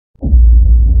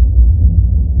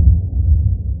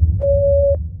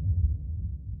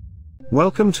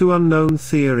Welcome to Unknown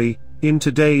Theory. In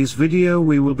today's video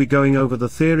we will be going over the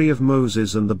theory of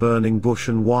Moses and the burning bush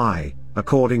and why,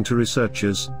 according to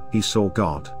researchers, he saw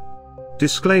God.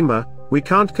 Disclaimer: we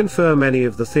can't confirm any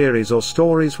of the theories or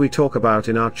stories we talk about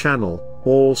in our channel.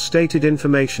 All stated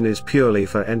information is purely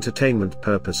for entertainment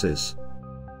purposes.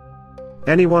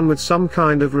 Anyone with some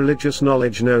kind of religious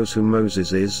knowledge knows who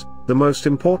Moses is, the most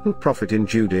important prophet in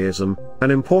Judaism,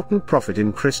 an important prophet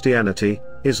in Christianity,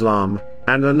 Islam,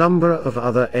 and a number of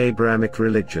other Abrahamic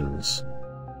religions.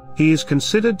 He is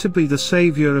considered to be the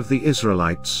savior of the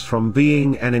Israelites from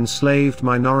being an enslaved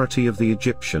minority of the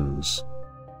Egyptians.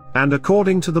 And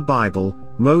according to the Bible,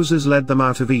 Moses led them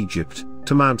out of Egypt,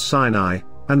 to Mount Sinai,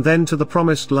 and then to the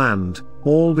Promised Land,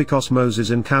 all because Moses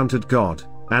encountered God,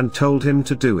 and told him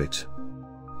to do it.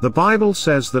 The Bible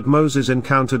says that Moses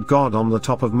encountered God on the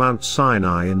top of Mount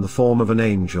Sinai in the form of an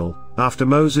angel. After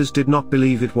Moses did not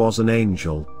believe it was an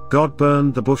angel, God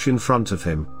burned the bush in front of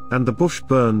him, and the bush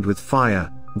burned with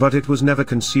fire, but it was never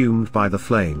consumed by the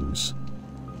flames.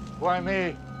 Why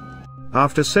me?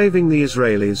 After saving the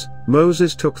Israelis,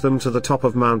 Moses took them to the top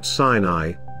of Mount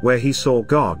Sinai, where he saw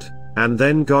God, and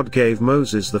then God gave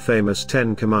Moses the famous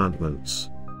 10 Commandments.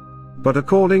 But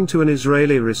according to an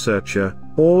Israeli researcher,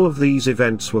 all of these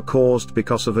events were caused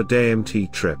because of a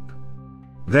DMT trip.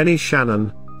 Veni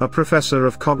Shannon, a professor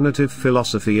of cognitive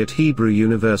philosophy at Hebrew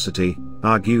University,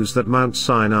 argues that Mount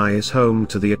Sinai is home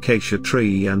to the acacia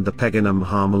tree and the Peganum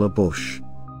harmala bush.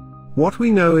 What we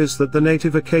know is that the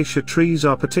native acacia trees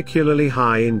are particularly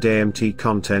high in DMT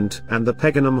content, and the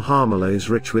Peganum harmala is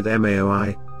rich with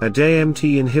MAOI, a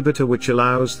DMT inhibitor which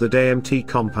allows the DMT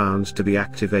compound to be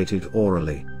activated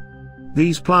orally.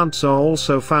 These plants are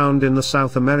also found in the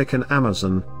South American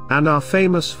Amazon, and are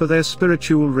famous for their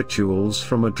spiritual rituals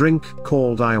from a drink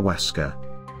called ayahuasca.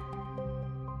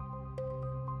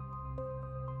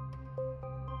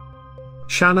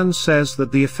 Shannon says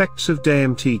that the effects of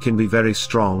DMT can be very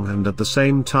strong and at the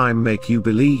same time make you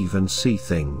believe and see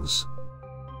things.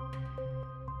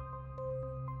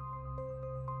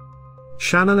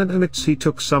 Shannon admits he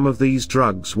took some of these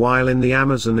drugs while in the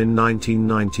Amazon in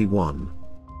 1991.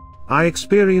 I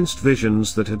experienced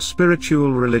visions that had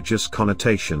spiritual religious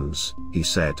connotations, he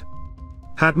said.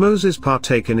 Had Moses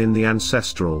partaken in the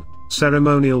ancestral,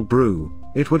 ceremonial brew,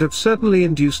 it would have certainly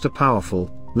induced a powerful,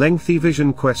 lengthy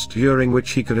vision quest during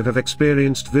which he could have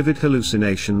experienced vivid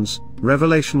hallucinations,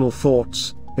 revelational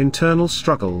thoughts, internal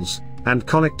struggles, and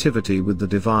connectivity with the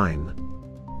divine.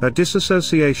 A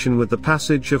disassociation with the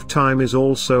passage of time is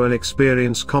also an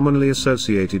experience commonly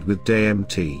associated with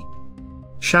DMT.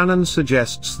 Shannon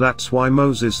suggests that's why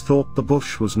Moses thought the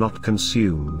bush was not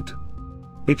consumed.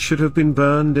 It should have been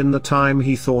burned in the time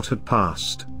he thought had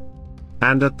passed.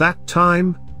 And at that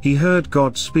time, he heard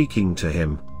God speaking to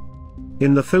him.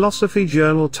 In the philosophy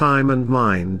journal Time and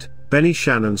Mind, Benny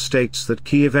Shannon states that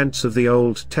key events of the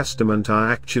Old Testament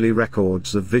are actually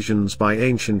records of visions by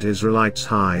ancient Israelites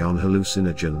high on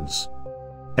hallucinogens.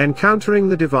 Encountering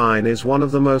the divine is one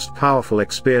of the most powerful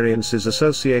experiences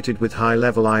associated with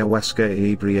high-level ayahuasca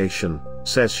inebriation,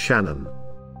 says Shannon.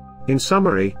 In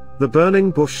summary, the burning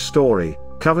bush story,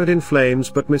 covered in flames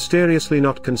but mysteriously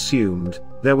not consumed,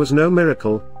 there was no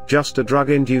miracle, just a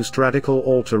drug-induced radical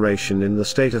alteration in the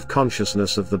state of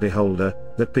consciousness of the beholder,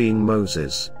 that being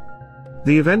Moses.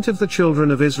 The event of the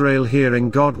children of Israel hearing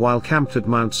God while camped at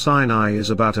Mount Sinai is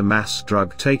about a mass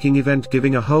drug-taking event,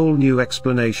 giving a whole new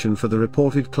explanation for the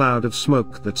reported cloud of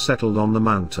smoke that settled on the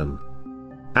mountain.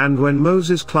 And when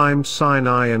Moses climbed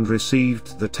Sinai and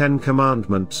received the 10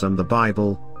 Commandments and the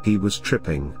Bible, he was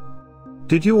tripping.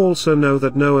 Did you also know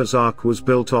that Noah's Ark was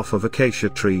built off of acacia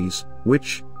trees,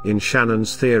 which, in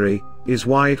Shannon's theory, is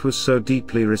why it was so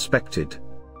deeply respected?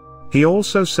 He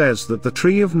also says that the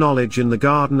tree of knowledge in the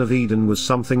Garden of Eden was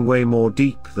something way more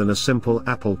deep than a simple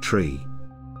apple tree.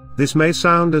 This may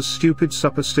sound as stupid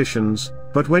superstitions,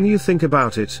 but when you think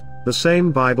about it, the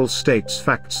same Bible states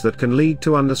facts that can lead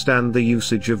to understand the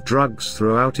usage of drugs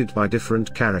throughout it by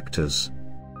different characters.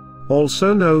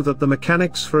 Also know that the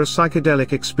mechanics for a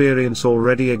psychedelic experience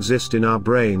already exist in our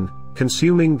brain.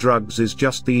 Consuming drugs is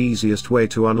just the easiest way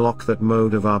to unlock that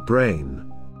mode of our brain.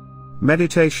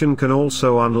 Meditation can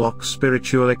also unlock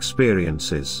spiritual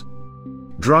experiences.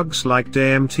 Drugs like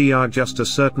DMT are just a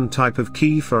certain type of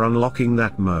key for unlocking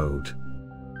that mode.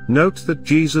 Note that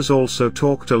Jesus also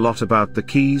talked a lot about the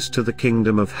keys to the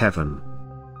kingdom of heaven.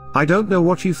 I don't know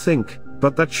what you think,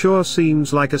 but that sure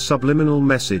seems like a subliminal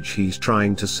message he's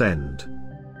trying to send.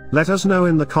 Let us know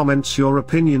in the comments your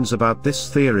opinions about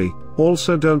this theory.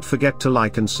 Also don't forget to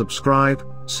like and subscribe.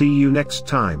 See you next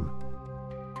time.